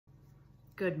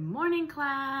Good morning,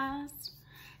 class.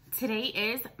 Today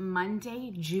is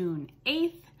Monday, June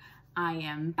 8th. I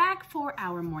am back for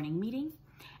our morning meeting.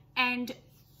 And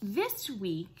this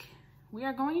week, we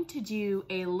are going to do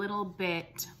a little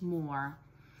bit more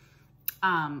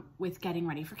with getting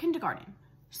ready for kindergarten.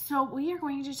 So we are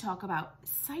going to talk about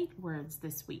sight words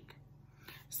this week.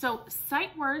 So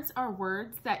sight words are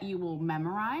words that you will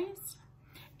memorize.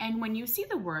 And when you see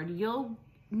the word, you'll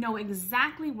know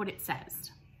exactly what it says.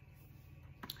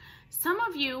 Some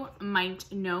of you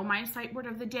might know my sight word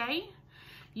of the day.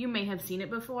 You may have seen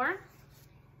it before.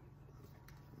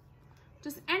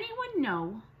 Does anyone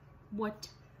know what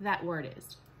that word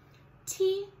is?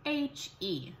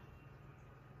 T-H-E.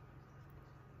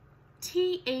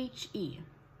 T-H-E.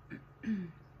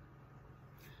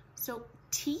 So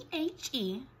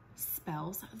T-H-E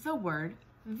spells the word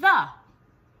the.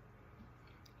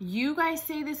 You guys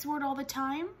say this word all the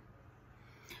time.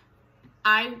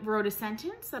 I wrote a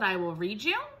sentence that I will read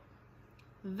you.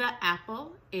 The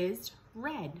apple is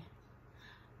red.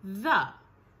 The.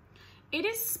 It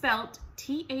is spelled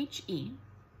T-H-E.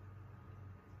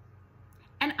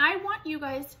 And I want you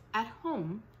guys at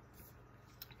home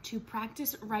to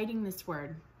practice writing this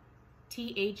word,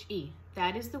 T-H-E.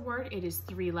 That is the word. It is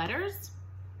 3 letters.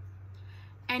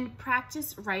 And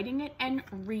practice writing it and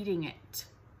reading it.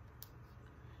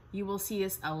 You will see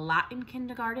this a lot in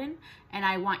kindergarten, and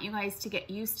I want you guys to get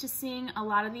used to seeing a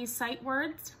lot of these sight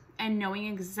words and knowing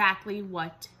exactly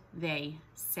what they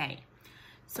say,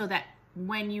 so that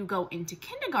when you go into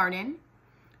kindergarten,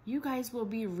 you guys will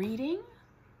be reading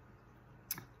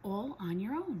all on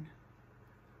your own.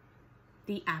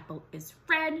 The apple is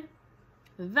red.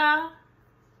 The.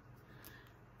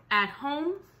 At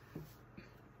home,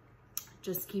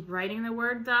 just keep writing the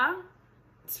word the,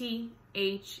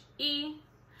 T-H-E.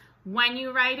 When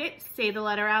you write it, say the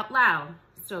letter out loud.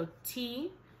 So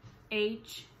T-H-E,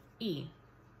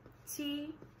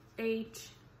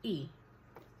 T-H-E,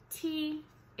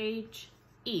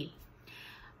 T-H-E.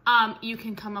 You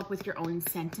can come up with your own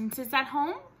sentences at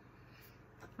home,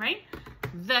 right?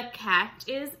 The cat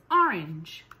is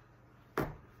orange.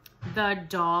 The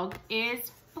dog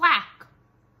is black.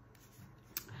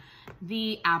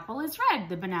 The apple is red.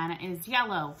 The banana is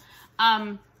yellow.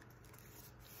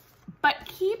 But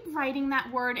keep writing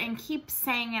that word and keep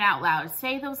saying it out loud.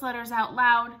 Say those letters out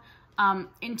loud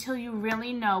until you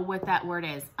really know what that word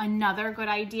is. Another good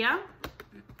idea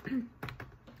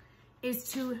is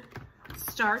to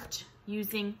start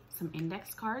using some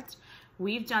index cards.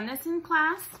 We've done this in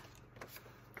class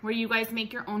where you guys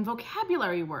make your own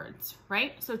vocabulary words,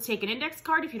 right? So take an index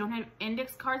card. If you don't have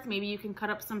index cards, maybe you can cut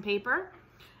up some paper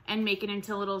and make it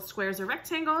into little squares or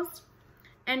rectangles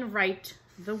and write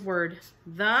the word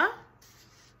the.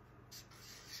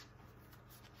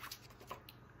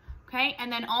 Okay,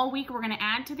 and then all week we're gonna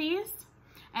add to these,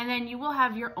 and then you will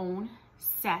have your own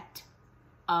set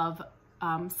of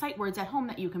sight words at home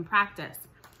that you can practice.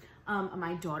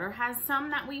 My daughter has some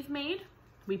that we've made.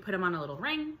 We put them on a little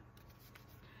ring,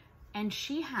 and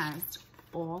she has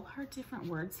all her different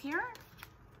words here,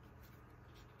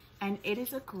 and it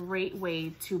is a great way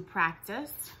to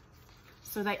practice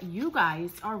so that you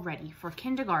guys are ready for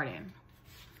kindergarten.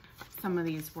 Some of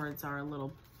these words are a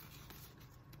little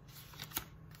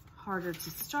harder to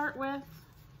start with,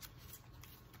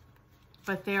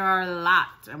 but there are a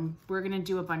lot, and we're gonna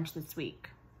do a bunch this week,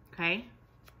 okay?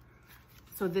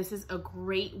 So this is a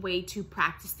great way to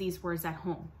practice these words at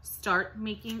home. Start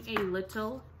making a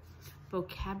little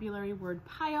vocabulary word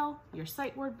pile, your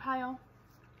sight word pile,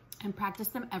 and practice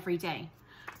them every day.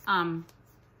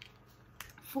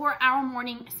 For our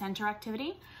morning center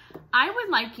activity, I would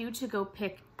like you to go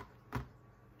pick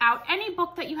out any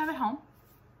book that you have at home,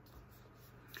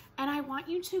 and I want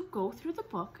you to go through the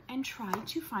book and try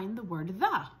to find the word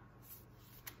the.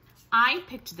 I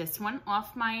picked this one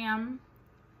off my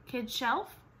kid's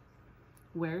shelf.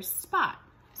 Where's Spot?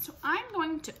 So I'm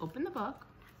going to open the book.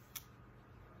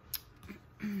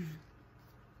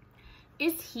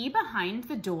 Is he behind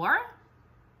the door?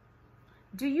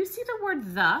 Do you see the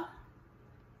word the?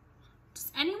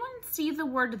 Does anyone see the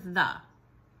word the?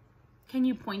 Can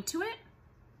you point to it?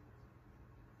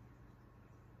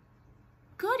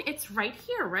 Good, it's right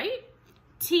here, right?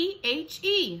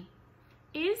 T-H-E.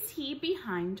 Is he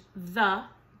behind the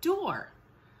door?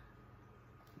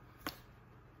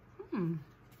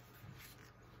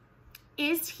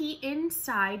 Is he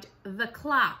inside the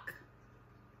clock?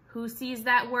 Who sees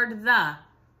that word the?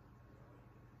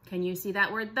 Can you see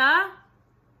that word the?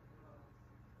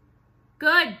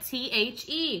 Good,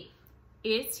 T-H-E.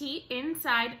 Is he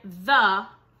inside the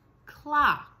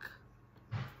clock?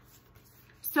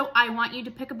 So I want you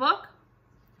to pick a book,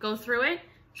 Go through it.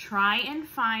 Try and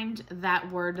find that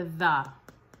word the.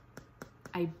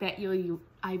 I bet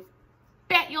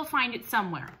you'll find it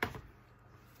somewhere.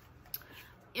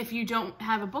 If you don't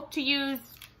have a book to use,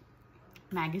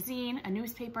 magazine, a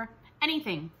newspaper,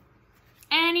 anything,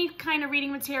 any kind of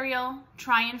reading material,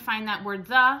 try and find that word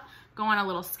the, go on a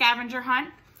little scavenger hunt,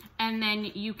 and then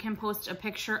you can post a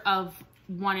picture of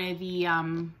one of the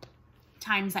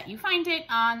times that you find it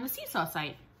on the Seesaw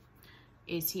site.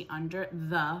 Is he under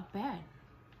the bed?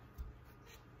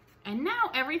 And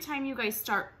now every time you guys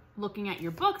start looking at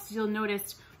your books, you'll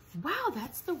notice, wow,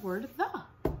 that's the word the.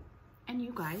 And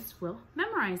you guys will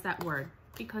memorize that word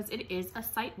because it is a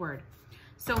sight word.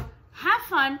 So have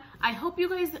fun. I hope you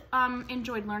guys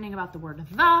enjoyed learning about the word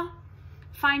the.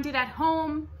 Find it at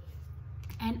home.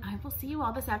 And I will see you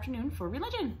all this afternoon for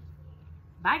religion.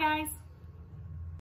 Bye, guys.